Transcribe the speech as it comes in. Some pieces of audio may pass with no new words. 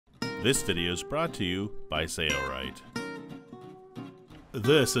This video is brought to you by Sailrite.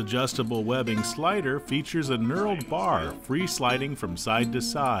 This adjustable webbing slider features a knurled bar free sliding from side to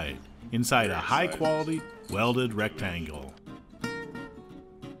side inside a high-quality welded rectangle.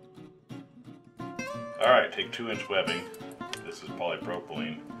 Alright, take 2-inch webbing. This is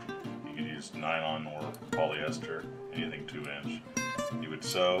polypropylene. You can use nylon or polyester, anything 2-inch. You would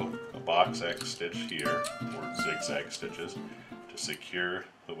sew a box X stitch here, or zigzag stitches, to secure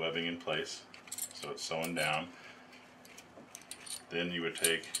the webbing in place so it's sewn down. Then you would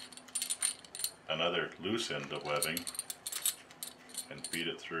take another loose end of webbing and feed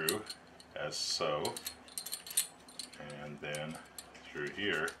it through as so, and then through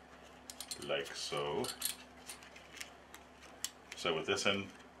here like so. So with this end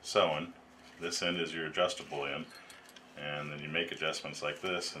sewn, this end is your adjustable end, and then you make adjustments like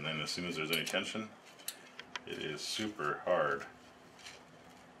this, and then as soon as there's any tension, it is super hard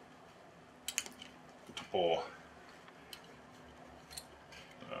to pull.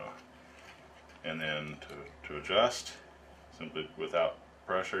 And then to adjust, simply without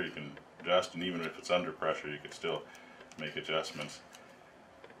pressure, you can adjust, and even if it's under pressure, you can still make adjustments.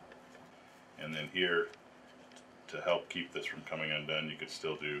 And then here, to help keep this from coming undone, you could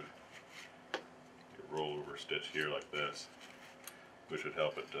still do your rollover stitch here like this, which would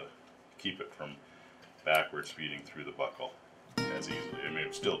help it to keep it from backwards feeding through the buckle as easily. I mean, it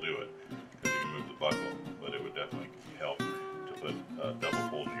would still do it because you can move the buckle, but it would definitely help to put a double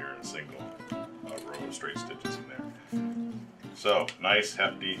fold here and a single row of straight stitches in there. So, nice,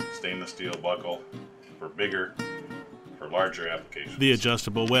 hefty stainless steel buckle for bigger, for larger applications. The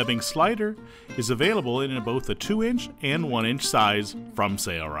adjustable webbing slider is available in both a 2-inch and 1-inch size from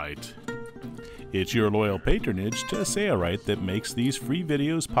Sailrite. It's your loyal patronage to Sailrite that makes these free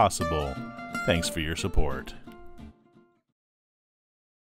videos possible. Thanks for your support.